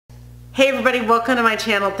Hey everybody, welcome to my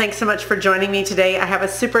channel. Thanks so much for joining me today. I have a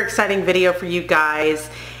super exciting video for you guys.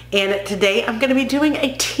 And today I'm going to be doing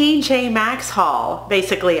a TJ Maxx haul.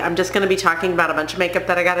 Basically, I'm just going to be talking about a bunch of makeup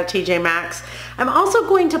that I got at TJ Maxx. I'm also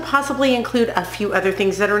going to possibly include a few other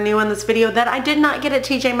things that are new in this video that I did not get at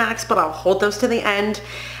TJ Maxx, but I'll hold those to the end.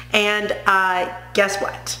 And guess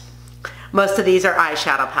what? Most of these are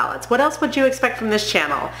eyeshadow palettes. What else would you expect from this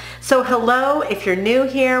channel? So hello, if you're new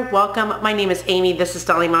here, welcome. My name is Amy. This is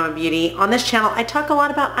Dolly Mama Beauty. On this channel, I talk a lot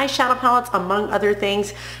about eyeshadow palettes, among other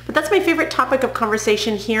things, but that's my favorite topic of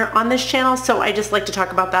conversation here on this channel, so I just like to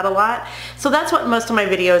talk about that a lot. So that's what most of my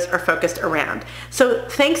videos are focused around. So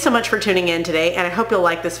thanks so much for tuning in today, and I hope you'll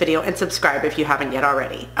like this video and subscribe if you haven't yet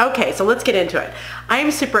already. Okay, so let's get into it. I am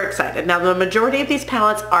super excited. Now, the majority of these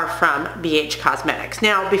palettes are from BH Cosmetics.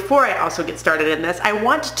 Now, before I also get started in this, I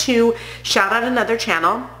want to shout out another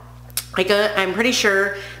channel. I'm pretty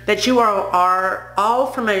sure that you are all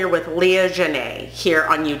familiar with Leah Janae here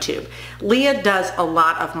on YouTube. Leah does a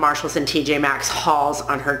lot of Marshalls and TJ Maxx hauls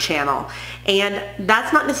on her channel, and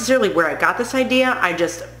that's not necessarily where I got this idea. I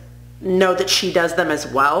just know that she does them as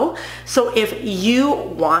well. So if you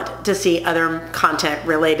want to see other content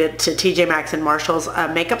related to TJ Maxx and Marshall's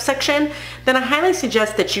makeup section, then I highly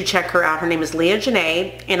suggest that you check her out. Her name is Leah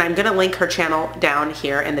Janae, and I'm going to link her channel down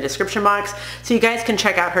here in the description box so you guys can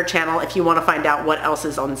check out her channel if you want to find out what else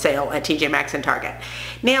is on sale at TJ Maxx and Target.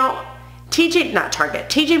 Now, TJ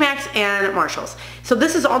Maxx and Marshalls. So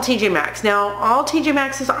this is all TJ Maxx. Now, all TJ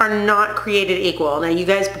Maxxes are not created equal. Now, you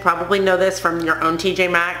guys probably know this from your own TJ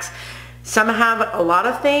Maxx. Some have a lot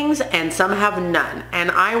of things and some have none. And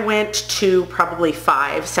I went to probably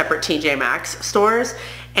 5 separate TJ Maxx stores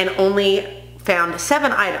and only found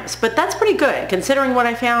 7 items. But that's pretty good. Considering what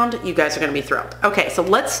I found, you guys are going to be thrilled. Okay, so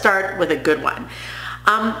let's start with a good one.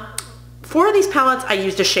 For these palettes, I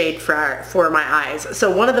used a shade for my eyes.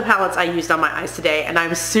 So one of the palettes I used on my eyes today, and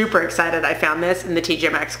I'm super excited I found this in the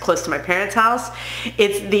TJ Maxx close to my parents' house.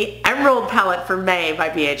 It's the Emerald palette for May by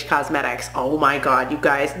BH Cosmetics. Oh my god, you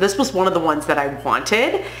guys. This was one of the ones that I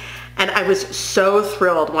wanted, and I was so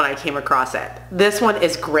thrilled when I came across it. This one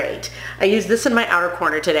is great. I used this in my outer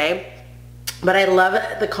corner today, but I love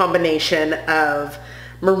the combination of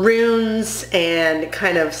maroons and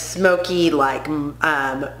kind of smoky like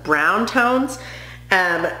brown tones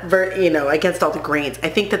against all the greens. I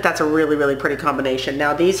think that that's a really pretty combination.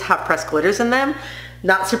 Now, these have pressed glitters in them.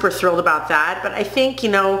 Not super thrilled about that, but I think,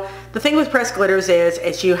 the thing with pressed glitters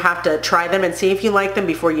is you have to try them and see if you like them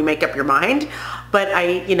before you make up your mind. But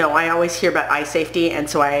I always hear about eye safety, and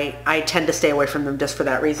so I tend to stay away from them just for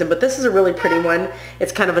that reason. But this is a really pretty one.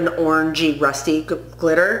 It's kind of an orangey, rusty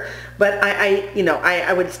glitter, but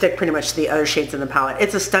I would stick pretty much to the other shades in the palette.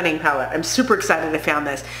 It's a stunning palette. I'm super excited I found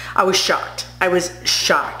this. I was shocked. I was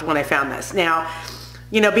shocked when I found this. Now,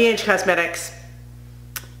 BH Cosmetics,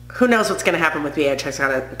 who knows what's going to happen with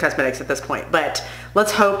BH Cosmetics at this point, but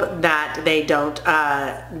let's hope that they don't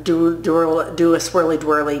do a swirly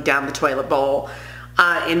twirly down the toilet bowl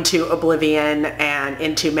into oblivion and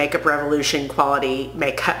into Makeup Revolution quality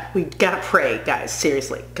makeup. We gotta pray, guys,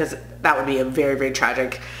 seriously, because that would be a very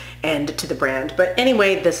tragic end to the brand. But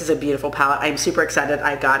anyway, this is a beautiful palette. I'm super excited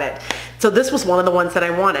I got it. So this was one of the ones that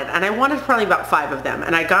I wanted, and I wanted probably about 5 of them,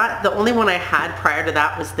 and I got the only one I had prior to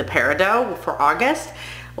that was the Peridot for August.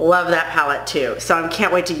 Love that palette too. So I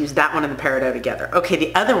can't wait to use that one and the Peridot together. Okay,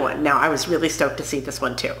 the other one. Now, I was really stoked to see this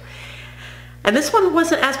one too. And this one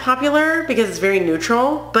wasn't as popular because it's very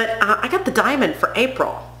neutral, but I got the Diamond for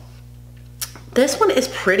April. This one is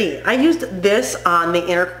pretty. I used this on the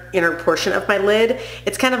inner portion of my lid.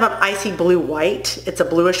 It's kind of an icy blue white. It's a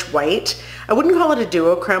bluish white. I wouldn't call it a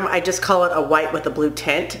duochrome. I just call it a white with a blue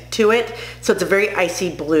tint to it. So it's a very icy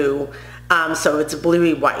blue. So it's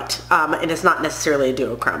bluey white, and it's not necessarily a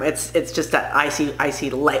duochrome. It's just that icy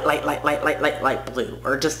light blue,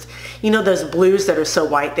 or just those blues that are so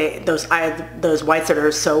white. Those whites that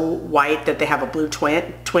are so white that they have a blue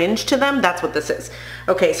twinge to them. That's what this is.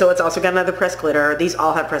 Okay, so it's also got another pressed glitter. These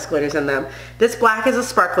all have pressed glitters in them. This black is a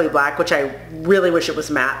sparkly black, which I really wish it was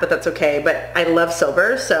matte, but that's okay. But I love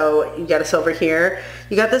silver, so you got a silver here.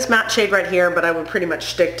 You got this matte shade right here, but I would pretty much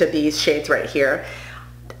stick to these shades right here.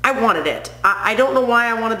 I wanted it. I don't know why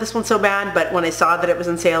I wanted this one so bad, but when I saw that it was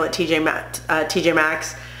on sale at TJ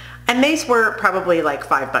Maxx, and these were probably like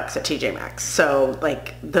 $5 at TJ Maxx, so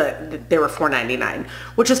like they were $4.99,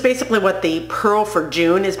 which is basically what the Pearl for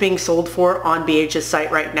June is being sold for on BH's site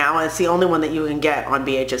right now. And it's the only one that you can get on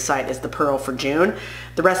BH's site is the Pearl for June.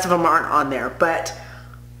 The rest of them aren't on there, but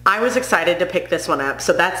I was excited to pick this one up.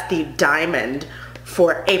 So that's the Diamond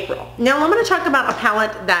for April. Now I'm going to talk about a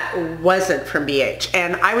palette that wasn't from BH,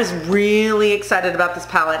 and I was really excited about this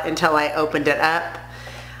palette until I opened it up,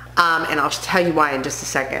 and I'll tell you why in just a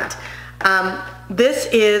second. This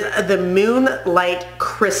is the Moonlight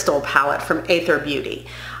Crystal palette from Aether Beauty.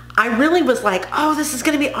 I really was like, oh, this is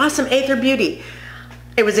going to be awesome, Aether Beauty.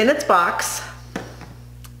 It was in its box,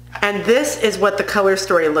 and this is what the color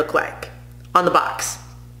story looked like on the box.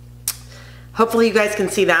 Hopefully you guys can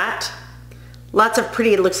see that. Lots of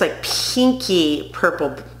pretty, it looks like pinky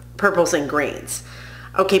purples and greens.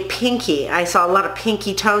 Okay, pinky. I saw a lot of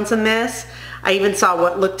pinky tones in this. I even saw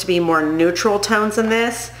what looked to be more neutral tones in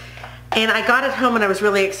this. And I got it home and I was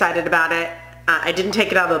really excited about it. I didn't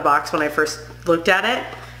take it out of the box when I first looked at it.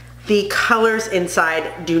 The colors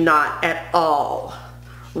inside do not at all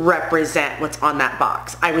represent what's on that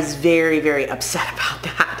box. I was very, very upset about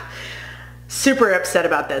that. Super upset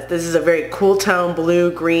about this. This is a very cool tone,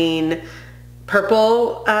 blue, green,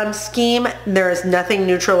 purple scheme. There is nothing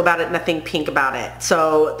neutral about it, nothing pink about it.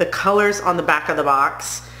 So the colors on the back of the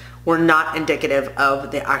box were not indicative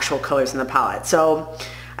of the actual colors in the palette. So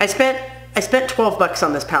I spent 12 bucks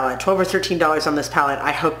on this palette, $12 or $13 on this palette.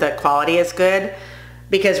 I hope that quality is good,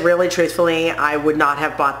 because really truthfully I would not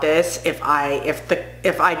have bought this if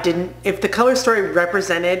the color story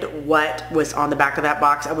represented what was on the back of that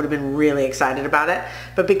box. I would have been really excited about it,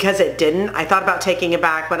 but because it didn't, I thought about taking it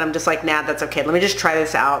back, but I'm just like, nah, that's okay. Let me just try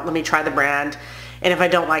this out. Let me try the brand, and if I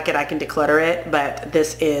don't like it, I can declutter it. But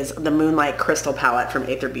this is the Moonlight Crystal palette from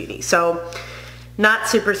Aether Beauty. So not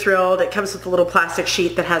super thrilled. It comes with a little plastic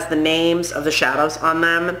sheet that has the names of the shadows on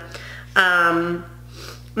them.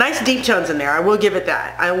 Nice deep tones in there. I will give it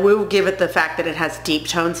that. I will give it the fact that it has deep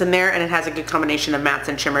tones in there, and it has a good combination of mattes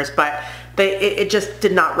and shimmers, but it just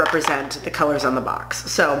did not represent the colors on the box.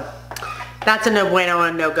 So that's a no bueno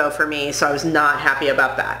and no go for me, so I was not happy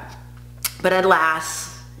about that. But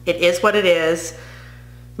alas, it is what it is.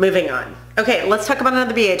 Moving on. Okay, let's talk about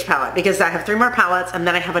another BH palette, because I have 3 more palettes, and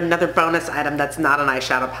then I have another bonus item that's not an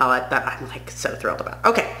eyeshadow palette that I'm like so thrilled about.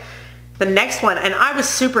 Okay, the next one, and I was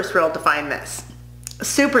super thrilled to find this.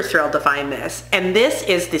 Super thrilled to find this, and this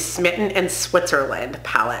is the Smitten in Switzerland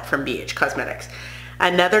palette from BH Cosmetics.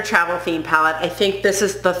 Another travel theme palette. I think this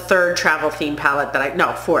is the 3rd travel theme palette that no,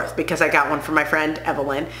 4th, because I got one from my friend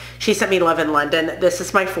Evelyn. She sent me Love in London. This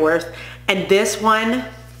is my 4th, and this one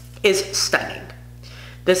is stunning.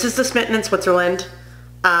 This is the Smitten in Switzerland.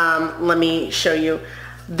 Let me show you.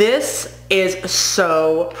 This is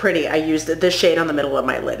so pretty. I used this shade on the middle of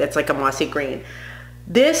my lid. It's like a mossy green.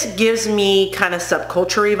 This gives me kind of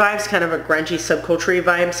subculture vibes, kind of a grungy subculture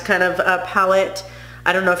vibes kind of palette.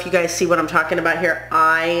 I don't know if you guys see what I'm talking about here.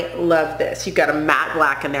 I love this. You've got a matte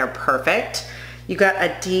black in there, perfect. You got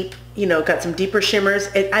a deep, got some deeper shimmers.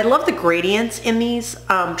 I love the gradients in these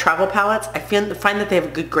travel palettes. I find that they have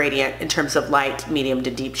a good gradient in terms of light, medium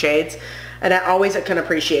to deep shades. And I always can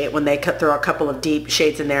appreciate when they throw a couple of deep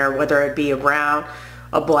shades in there, whether it be a brown,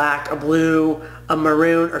 a black, a blue, a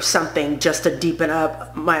maroon, or something, just to deepen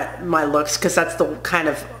up my looks, because that's the kind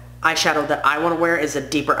of eyeshadow that I want to wear, is a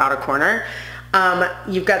deeper outer corner.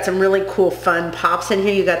 You've got some really cool fun pops in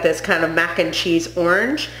here. You got this kind of mac and cheese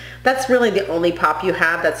orange. That's really the only pop you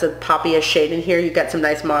have. That's the poppiest shade in here. You've got some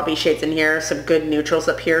nice mauvey shades in here, some good neutrals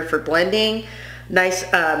up here for blending. Nice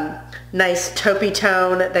taupey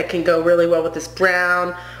tone that can go really well with this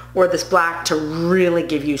brown or this black to really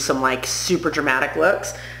give you some like super dramatic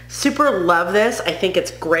looks. Super love this. I think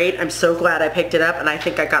it's great. I'm so glad I picked it up, and I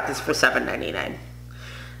think I got this for $7.99.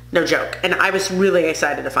 No joke. And I was really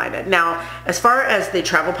excited to find it. Now, as far as the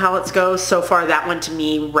travel palettes go, so far that one to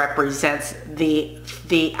me represents the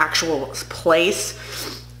actual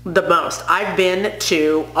place the most. I've been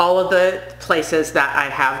to all of the places that I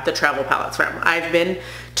have the travel palettes from. I've been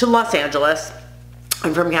to Los Angeles.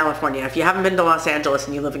 I'm from California. If you haven't been to Los Angeles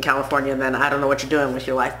and you live in California, then I don't know what you're doing with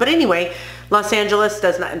your life. But anyway, Los Angeles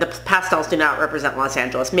does not, the pastels do not represent Los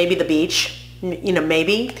Angeles. Maybe the beach,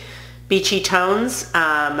 maybe. Beachy tones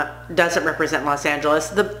doesn't represent Los Angeles.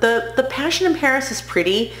 The Passion in Paris is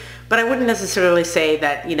pretty, but I wouldn't necessarily say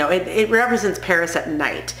that, it represents Paris at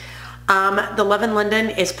night. The Love in London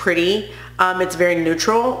is pretty. It's very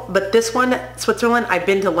neutral, but this one, Switzerland, I've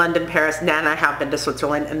been to London, Paris, and I have been to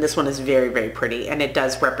Switzerland, and this one is very, very pretty, and it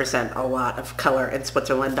does represent a lot of color in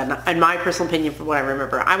Switzerland. But in my personal opinion, from what I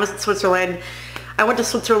remember, I was in Switzerland. I went to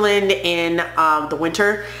Switzerland in the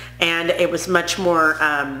winter, and it was much more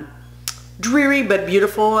dreary but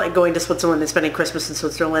beautiful. And going to Switzerland and spending Christmas in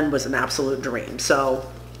Switzerland was an absolute dream.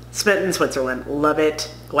 So, spent in Switzerland, love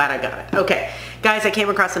it, glad I got it. Okay, guys, I came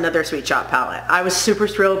across another Sweet Shop palette. I was super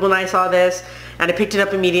thrilled when I saw this, and I picked it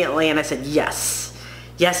up immediately, and I said, yes,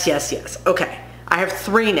 yes, yes, yes. Okay, I have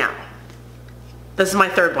 3 now. This is my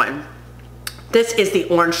 3rd one. This is the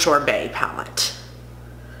Orange Sorbet palette.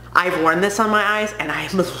 I've worn this on my eyes and I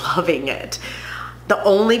am loving it. The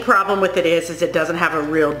only problem with it is it doesn't have a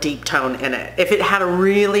real deep tone in it. If it had a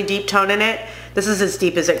really deep tone in it, this is as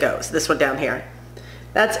deep as it goes, this one down here.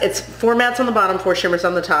 It's 4 mattes on the bottom, 4 shimmers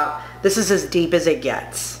on the top. This is as deep as it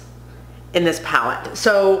gets in this palette.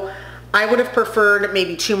 So I would have preferred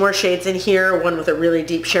maybe 2 more shades in here, one with a really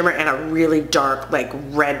deep shimmer and a really dark, like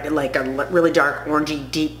red, like a really dark orangey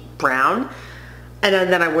deep brown. And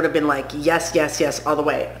then I would have been like, yes, yes, yes, all the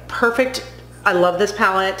way. Perfect. I love this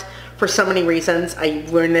palette for so many reasons. I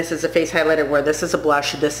wear this as a face highlighter, wear this as a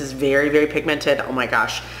blush. This is very, very pigmented. Oh my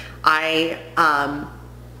gosh. I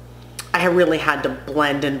really had to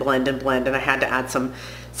blend and blend and blend, and I had to add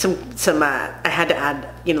I had to add,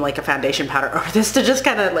 you know, like a foundation powder over this to just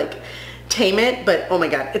kind of like tame it. But oh my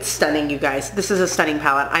god, it's stunning, you guys. This is a stunning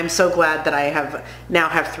palette. I'm so glad that I now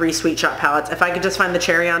have 3 Sweet Shop palettes. If I could just find the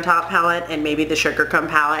Cherry on Top palette and maybe the Sugar Cone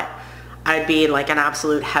palette, I'd be like an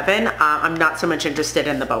absolute heaven. I'm not so much interested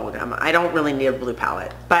in the bubblegum. I don't really need a blue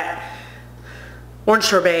palette. But Orange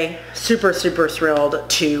Sorbet, super, super thrilled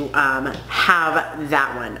to have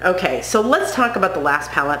that one. Okay, so let's talk about the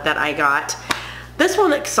last palette that I got. This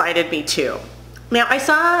one excited me too. Now, I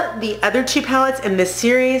saw the other 2 palettes in this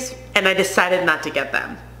series and I decided not to get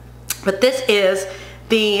them. But this is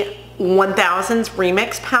the 1000s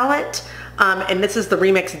Remix palette, and this is the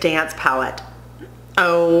Remix Dance palette.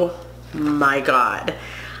 Oh my god.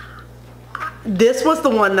 This was the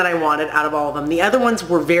one that I wanted out of all of them. The other ones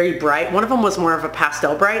were very bright. One of them was more of a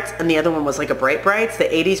pastel brights and the other one was like a bright brights. The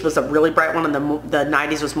 80s was a really bright one and the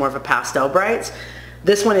 90s was more of a pastel brights.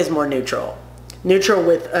 This one is more neutral. Neutral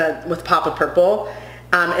with pop of purple,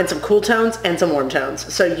 and some cool tones and some warm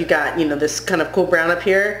tones. So you got, you know, this kind of cool brown up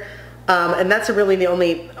here, and that's really the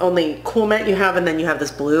only cool matte you have, and then you have this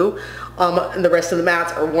blue, and the rest of the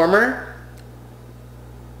mattes are warmer.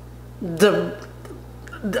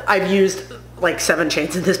 I've used like 7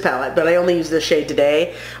 shades in this palette, but I only used this shade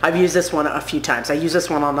today. I've used this one a few times. I used this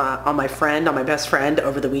one on my best friend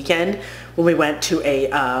over the weekend when we went to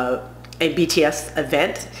a BTS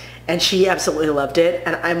event, and she absolutely loved it.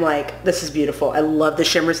 And I'm like, this is beautiful. I love the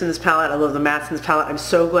shimmers in this palette. I love the mattes in this palette. I'm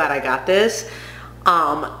so glad I got this.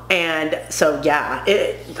 And so yeah,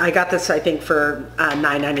 I got this I think for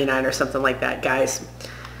 $9.99 or something like that, guys.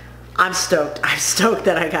 I'm stoked. I'm stoked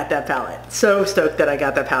that I got that palette. So stoked that I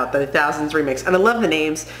got that palette, the 1000s Remix. And I love the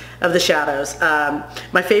names of the shadows.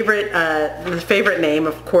 My favorite, the favorite name,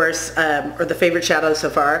 of course, or the favorite shadow so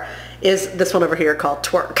far, is this one over here called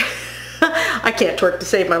Twerk. I can't twerk to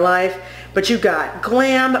save my life. But you got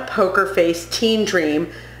Glam, Poker Face, Teen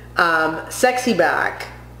Dream, Sexy Back,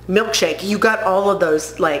 Milkshake. You got all of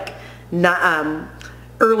those like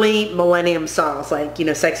early millennium songs, like, you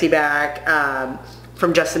know, Sexy Back,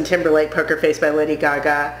 from Justin Timberlake, Poker Face by Lady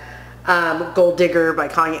Gaga, Gold Digger by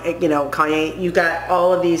Kanye, you know, Kanye. You got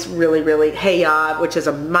all of these really, really, Hey Ya, which is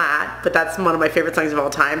a matte, but that's one of my favorite songs of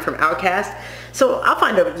all time from Outkast. So I'll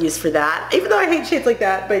find a use for that, even though I hate shades like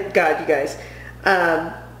that, but God, you guys.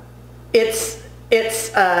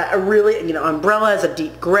 It's a really, you know, Umbrella is a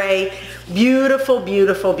deep gray. Beautiful,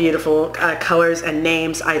 beautiful, beautiful colors and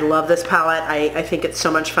names. I love this palette. I think it's so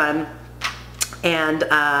much fun. And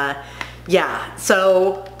yeah,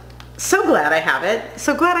 so glad I have it.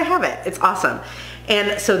 So glad I have it. It's awesome.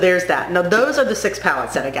 And so there's that. Now those are the 6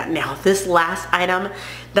 palettes that I got. Now this last item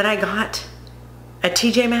that I got at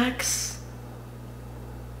TJ Maxx,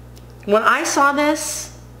 when I saw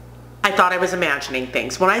this, I thought I was imagining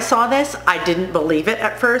things. When I saw this, I didn't believe it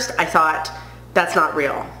at first. I thought, that's not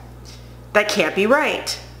real. That can't be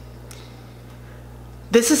right.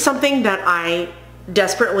 This is something that I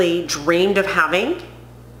desperately dreamed of having.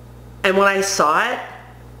 And when I saw it,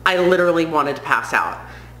 I literally wanted to pass out.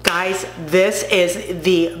 Guys, this is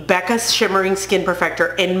the Becca Shimmering Skin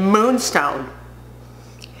Perfector in Moonstone.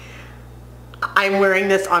 I'm wearing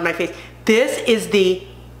this on my face. This is the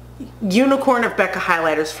unicorn of Becca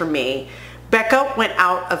highlighters for me. Becca went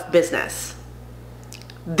out of business.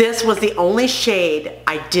 This was the only shade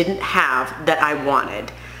I didn't have that I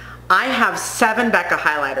wanted. I have 7 Becca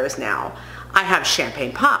highlighters now. I have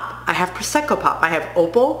Champagne Pop, I have Prosecco Pop, I have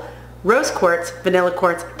Opal, Rose Quartz, Vanilla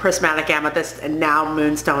Quartz, Prismatic Amethyst, and now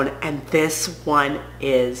Moonstone, and this one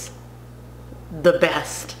is the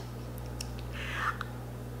best.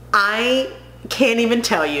 I can't even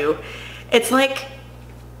tell you. It's like,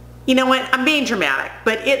 you know what, I'm being dramatic,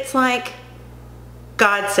 but it's like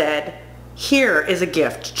God said, here is a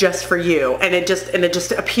gift just for you, and it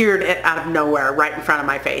just appeared out of nowhere right in front of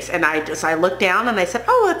my face, and I looked down and I said,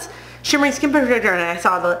 oh, shimmering skin protector,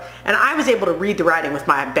 and I was able to read the writing with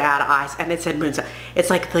my bad eyes, and it said Moonstone. It's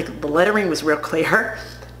like the lettering was real clear,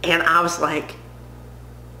 and I was like,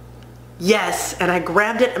 yes, and I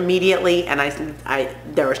grabbed it immediately, and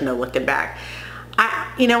there was no looking back.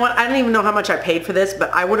 You know what, I don't even know how much I paid for this,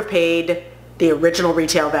 but I would have paid the original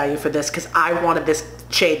retail value for this because I wanted this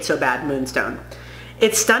shade so bad, Moonstone.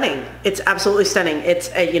 It's stunning. It's absolutely stunning.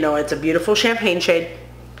 It's a beautiful champagne shade,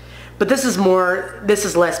 but this is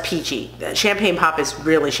less peachy. Champagne pop is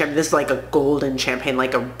really champagne. This is like a golden champagne,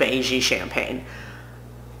 like a beigey champagne.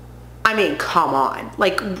 I mean, come on,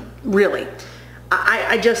 like really.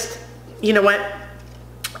 I just, you know what?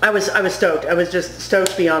 I was stoked. I was just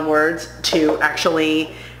stoked beyond words to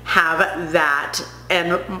actually have that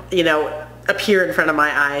and, appear in front of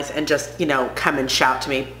my eyes and just, come and shout to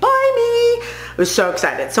me, buy me. I was so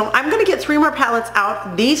excited. So I'm going to get 3 more palettes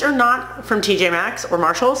out. These are not from TJ Maxx or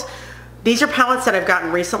Marshall's. These are palettes that I've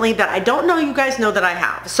gotten recently that I don't know you guys know that I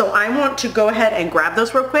have. So I want to go ahead and grab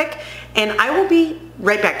those real quick, and I will be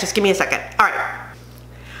right back. Just give me a second. All right.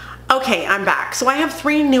 Okay, I'm back. So I have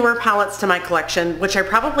 3 newer palettes to my collection, which I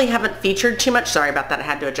probably haven't featured too much. Sorry about that, I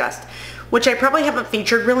had to adjust. Which I probably haven't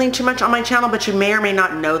featured really too much on my channel, but you may or may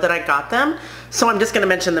not know that I got them. So I'm just gonna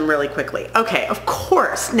mention them really quickly. Okay, of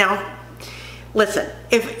course. Now, listen,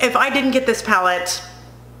 if I didn't get this palette,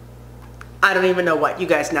 I don't even know what. You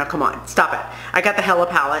guys, now come on, stop it. I got the Hela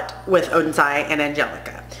palette with Oden's Eye and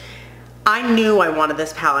Angelica. I knew I wanted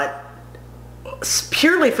this palette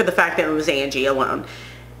purely for the fact that it was Angie alone.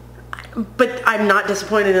 But I'm not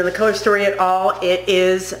disappointed in the color story at all. It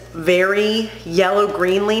is very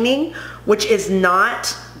yellow-green leaning, which is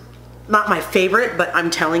not my favorite, but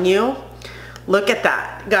I'm telling you, look at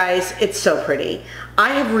that. Guys, it's so pretty. I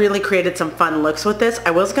have really created some fun looks with this.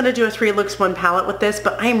 I was going to do a 3 looks 1 palette with this,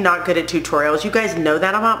 but I am not good at tutorials. You guys know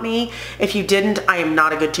that about me. If you didn't, I am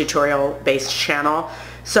not a good tutorial-based channel.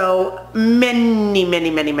 So many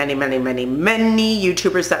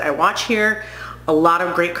YouTubers that I watch here, a lot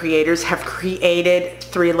of great creators have created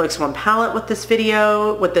 3 looks 1 palette with this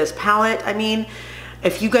video, with this palette. I mean,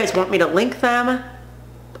 if you guys want me to link them,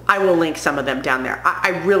 I will link some of them down there.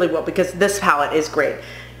 I really will, because this palette is great.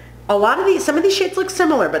 Some of these shades look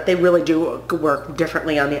similar, but they really do work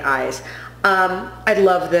differently on the eyes. I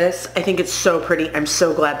love this. I think it's so pretty. I'm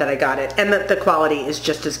so glad that I got it, and that the quality is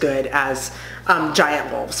just as good as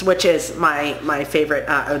Giant Wolves, which is my favorite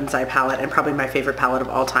Oden's Eye palette, and probably my favorite palette of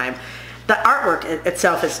all time. The artwork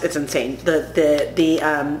itself it's insane.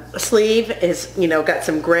 The sleeve is, got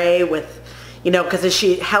some gray with, because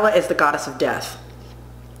Hela is the goddess of death.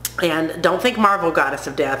 And don't think Marvel Goddess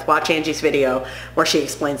of Death. Watch Angie's video where she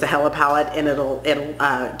explains the Hela palette, and it'll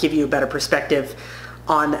give you a better perspective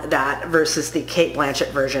on that versus the Cate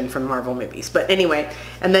Blanchett version from the Marvel movies. But anyway,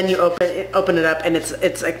 and then you open it up, and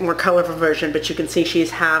it's a more colorful version, but you can see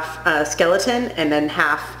she's half skeleton and then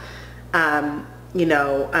half half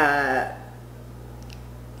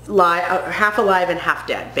alive and half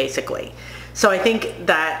dead, basically. So I think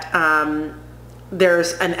that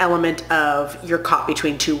there's an element of you're caught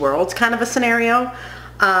between 2 worlds kind of a scenario,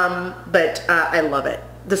 but I love it.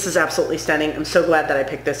 This is absolutely stunning. I'm so glad that I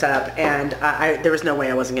picked this up, and there was no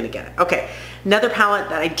way I wasn't going to get it. Okay, another palette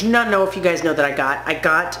that I do not know if you guys know that I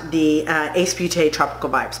got the Ace Beauté Tropical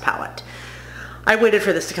Vibes palette. I waited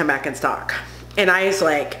for this to come back in stock. And I was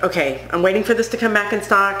like, okay, I'm waiting for this to come back in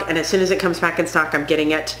stock, and as soon as it comes back in stock, I'm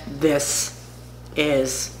getting it. This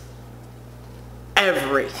is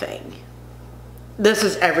everything. This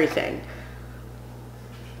is everything.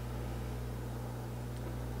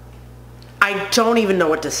 I don't even know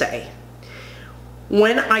what to say.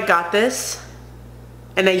 When I got this,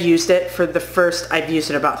 and I used it for I've used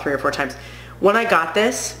it about 3 or 4 times. When I got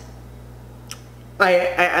this,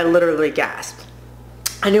 I literally gasped.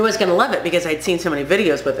 I knew I was going to love it because I'd seen so many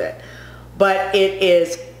videos with it. But it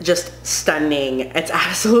is just stunning. It's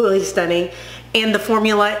absolutely stunning. And the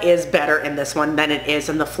formula is better in this one than it is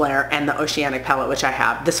in the Flare and the Oceanic palette, which I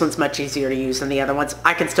have. This one's much easier to use than the other ones.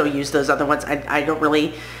 I can still use those other ones. I don't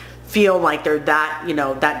really feel like they're that,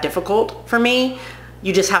 that difficult for me.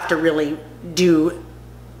 You just have to really do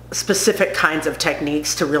specific kinds of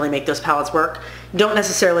techniques to really make those palettes work. Don't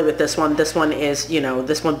necessarily with this one. This one is,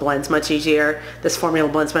 this one blends much easier. This formula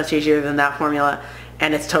blends much easier than that formula,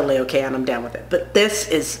 and it's totally okay, and I'm down with it. But this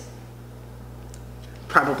is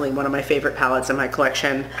probably one of my favorite palettes in my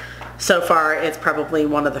collection. So far, it's probably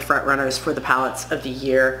one of the front runners for the palettes of the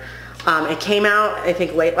year. It came out, I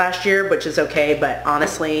think, late last year, which is okay, but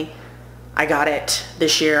honestly, I got it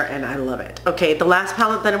this year and I love it. Okay, the last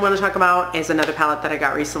palette that I want to talk about is another palette that I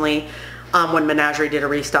got recently. when Menagerie did a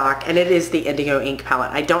restock, and it is the Indigo Ink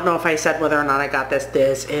palette. I don't know if I said whether or not I got this.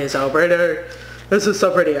 This is so pretty. This is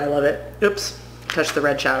so pretty. I love it. Oops. Touched the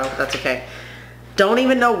red shadow. That's okay. Don't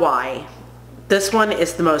even know why. This one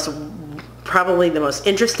is probably the most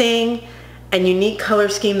interesting and unique color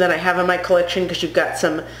scheme that I have in my collection, because you've got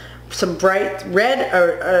some bright red,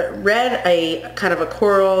 or a kind of a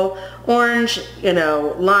coral orange, you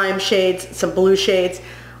know, lime shades, some blue shades,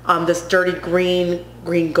 this dirty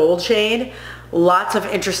green gold shade. Lots of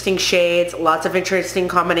interesting shades, lots of interesting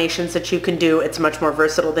combinations that you can do. It's much more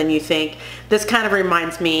versatile than you think. This kind of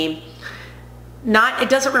reminds me, it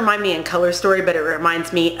doesn't remind me in color story, but it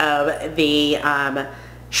reminds me of the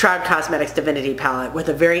Shroud Cosmetics Divinity palette, with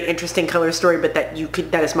a very interesting color story, but that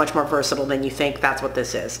is much more versatile than you think. That's what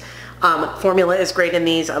this is. Formula is great in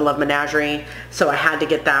these. I love Menagerie, so I had to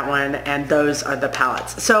get that one, and those are the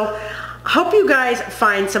palettes. So I hope you guys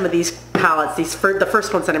find some of these palettes, the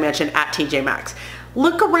first ones that I mentioned, at TJ Maxx.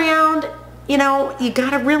 Look around. You know, you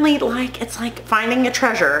gotta really, it's like finding a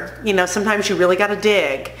treasure. You know, sometimes you really gotta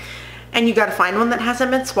dig, and you gotta find one that hasn't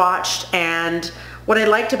been swatched. And what I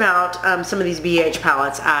liked about some of these BH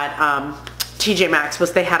palettes at TJ Maxx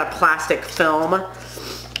was they had a plastic film.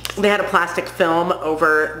 They had a plastic film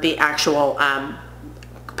over the actual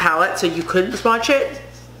palette, so you couldn't swatch it,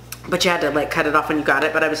 but you had to cut it off when you got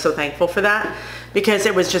it. But I was so thankful for that, because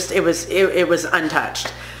it was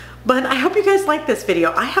untouched. But I hope you guys like this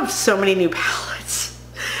video. I have so many new palettes.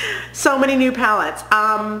 So many new palettes.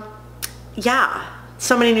 Yeah,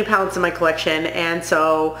 so many new palettes in my collection, and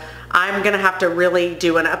so I'm gonna have to really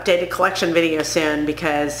do an updated collection video soon,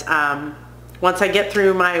 because once I get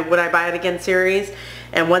through my Would I Buy It Again series,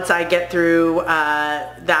 and once I get through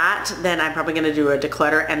that, then I'm probably gonna do a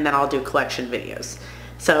declutter, and then I'll do collection videos.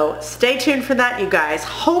 So stay tuned for that, you guys.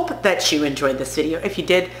 Hope that you enjoyed this video. If you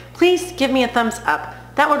did, please give me a thumbs up.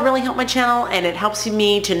 That would really help my channel, and it helps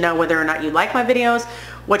me to know whether or not you like my videos,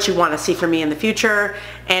 what you want to see from me in the future,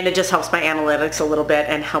 and it just helps my analytics a little bit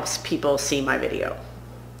and helps people see my video,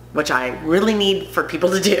 which I really need for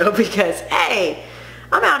people to do, because hey,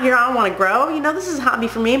 I'm out here, I want to grow. You know, this is a hobby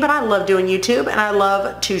for me, but I love doing YouTube, and I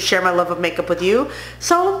love to share my love of makeup with you.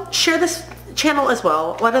 So share this channel as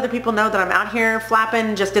well. Let other people know that I'm out here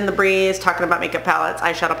flapping just in the breeze, talking about makeup palettes,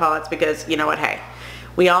 eyeshadow palettes, because you know what, hey,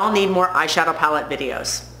 we all need more eyeshadow palette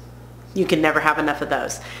videos. You can never have enough of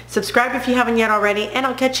those. Subscribe if you haven't yet already, and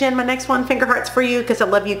I'll catch you in my next one. Finger hearts for you, because I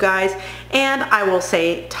love you guys. And I will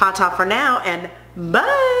say ta-ta for now, and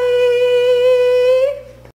bye!